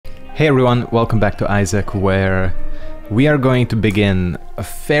Hey everyone, welcome back to Isaac, where we are going to begin a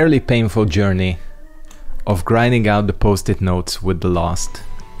fairly painful journey of grinding out the post-it notes with the Lost.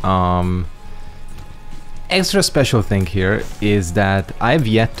 Extra special thing here is that I've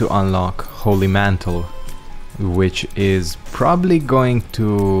yet to unlock Holy Mantle, which is probably going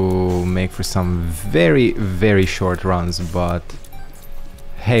to make for some very short runs, but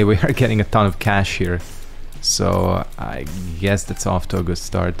hey, we are getting a ton of cash here, so I guess that's off to a good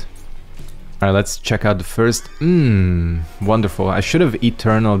start. Alright, let's check out the first. Wonderful. I should have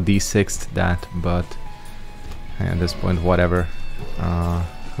Eternal D6'd that, but at this point, whatever.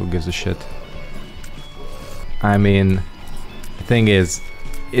 Who gives a shit? I mean, the thing is,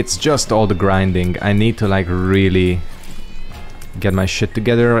 it's just all the grinding. I need to like really get my shit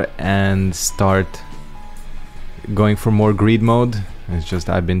together and start going for more greed mode. It's just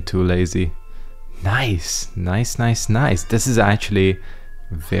I've been too lazy. Nice. This is actually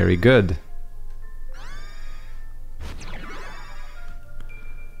very good.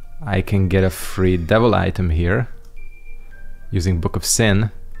 I can get a free devil item here using Book of Sin.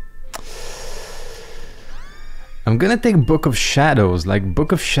 I'm gonna take Book of Shadows. Like,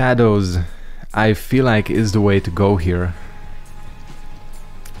 Book of Shadows, I feel like is the way to go here.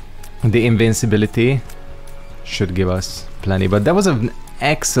 The invincibility should give us plenty, but that was an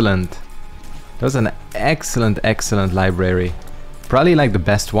excellent library. Probably like the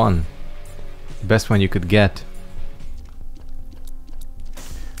best one you could get.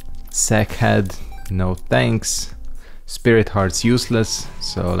 MrSketchead, no thanks. Spirit Heart's useless,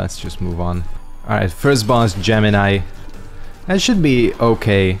 so let's just move on. Alright, first boss, Gemini. That should be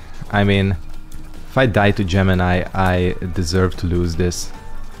okay. I mean, if I die to Gemini, I deserve to lose this.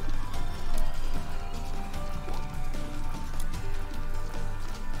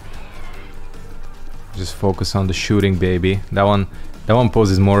 Just focus on the shooting, baby. That one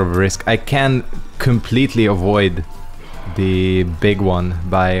poses more of a risk. I can completely avoid the big one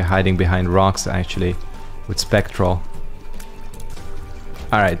by hiding behind rocks, actually, with Spectral.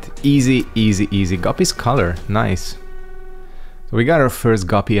 Alright, easy. Guppy's color, nice. So we got our first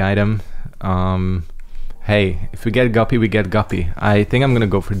Guppy item. Hey, if we get Guppy, we get Guppy. I think I'm gonna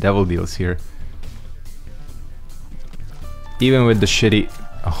go for Devil Deals here. Even with the shitty...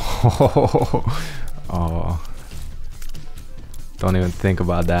 Oh. Don't even think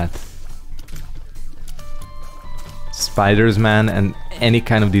about that. Spiders, man, and any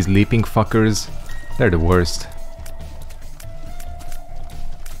kind of these leaping fuckers, they're the worst.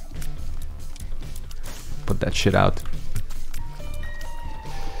 Put that shit out.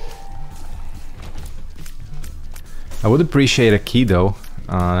 I would appreciate a key though,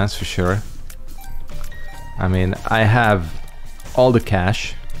 that's for sure. I mean, I have all the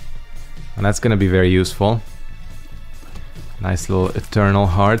cash, and that's gonna be very useful. Nice little Eternal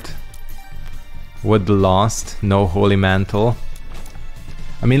Heart. With the Lost, no Holy Mantle.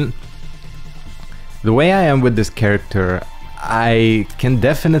 I mean, the way I am with this character, I can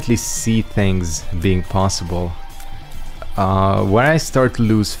definitely see things being possible. Where I start to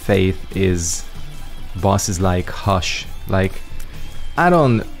lose faith is bosses like Hush. Like, I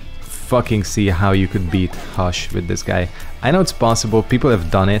don't fucking see how you could beat Hush with this guy. I know it's possible, people have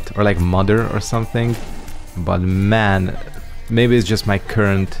done it, or like Mother or something, but man, maybe it's just my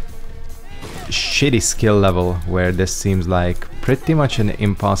current shitty skill level where this seems like pretty much an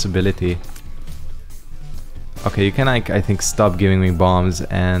impossibility. Okay, you can like, I think, stop giving me bombs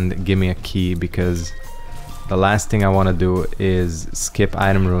and give me a key, because the last thing I want to do is skip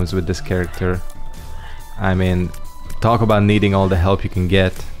item rooms with this character. I mean, talk about needing all the help you can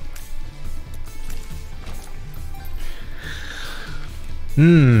get.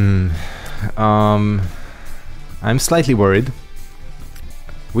 I'm slightly worried.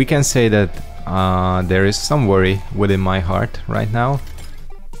 We can say that there is some worry within my heart right now.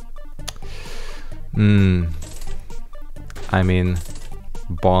 I mean,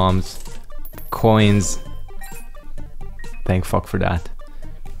 bombs, coins. Thank fuck for that.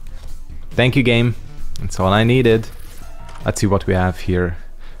 Thank you, game. That's all I needed. Let's see what we have here.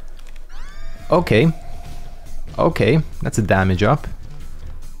 Okay, that's a damage up.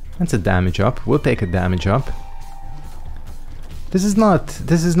 We'll take a damage up. This is not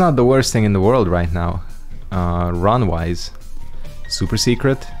the worst thing in the world right now, run-wise. Super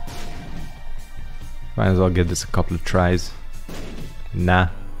secret. Might as well give this a couple of tries. Nah.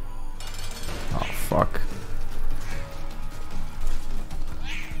 Oh fuck.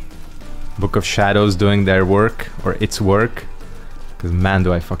 Book of Shadows doing their work, or its work. Because man,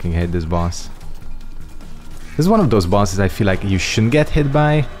 do I fucking hate this boss. This is one of those bosses I feel like you shouldn't get hit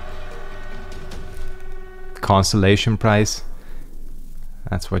by. Consolation prize.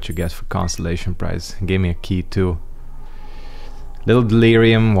 That's what you get for consolation prize. Gave me a key too. Little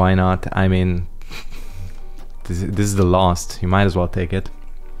delirium, why not? I mean, this is the lost. You might as well take it.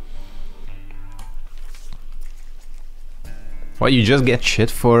 What, you just get shit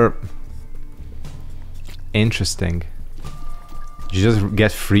for... Interesting. You just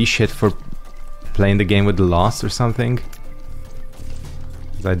get free shit for playing the game with the lost or something?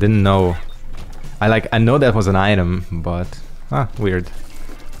 I didn't know. I know that was an item, but... weird.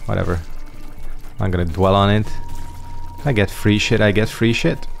 Whatever. Not gonna dwell on it. I get free shit, I get free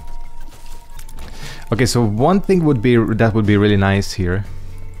shit. Okay, so one thing that would be really nice here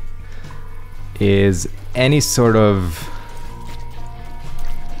is any sort of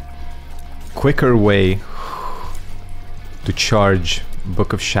quicker way to charge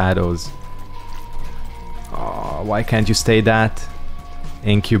Book of Shadows. Oh, why can't you stay that?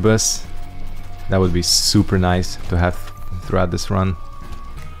 Incubus. That would be super nice to have throughout this run.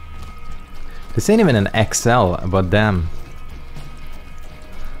 This ain't even an XL, but damn.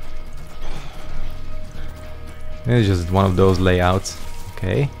 It's just one of those layouts.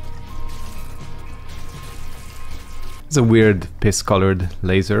 Okay. It's a weird piss-colored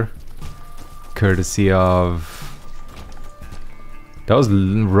laser. Courtesy of... That was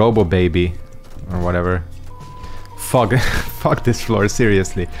Robo Baby. Or whatever. Fuck. Fuck this floor,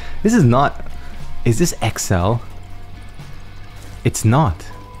 seriously. This is not... Is this XL? It's not.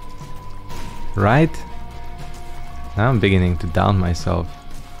 Right? Now I'm beginning to doubt myself.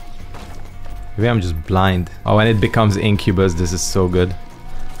 Maybe I'm just blind. Oh, when it becomes Incubus, this is so good.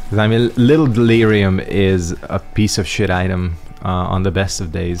 Because I mean, Little Delirium is a piece of shit item on the best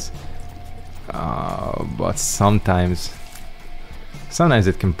of days. But sometimes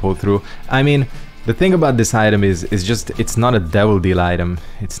it can pull through. I mean, the thing about this item is just, it's not a devil deal item.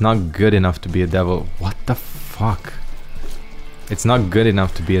 It's not good enough to be a devil. What the fuck? It's not good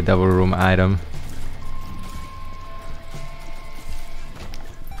enough to be a devil room item.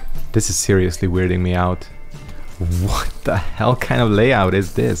 This is seriously weirding me out. What the hell kind of layout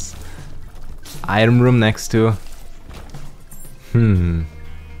is this? Item room next to...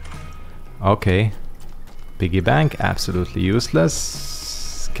 Okay. Piggy bank, absolutely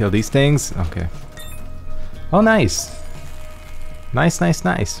useless. Kill these things. Okay. Oh, nice. Nice, nice,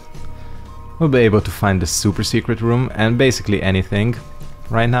 nice. We'll be able to find the super secret room and basically anything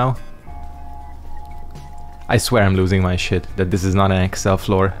right now. I swear I'm losing my shit that this is not an XL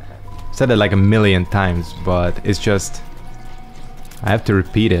floor. I've said it like a million times, but it's just... I have to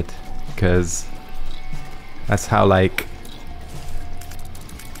repeat it, because that's how, like,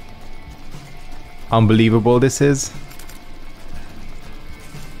 unbelievable this is.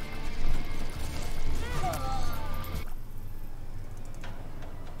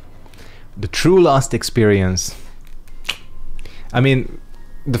 The true Lost experience. I mean,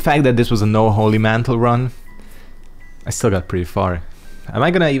 the fact that this was a no Holy Mantle run, I still got pretty far. Am I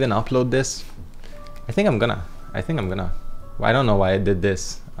gonna even upload this? I think I'm gonna. Well, I don't know why I did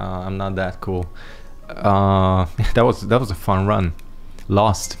this. I'm not that cool. That was a fun run.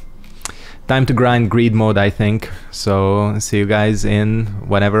 Lost. Time to grind greed mode, I think. So see you guys in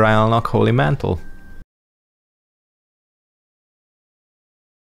whenever I unlock Holy Mantle.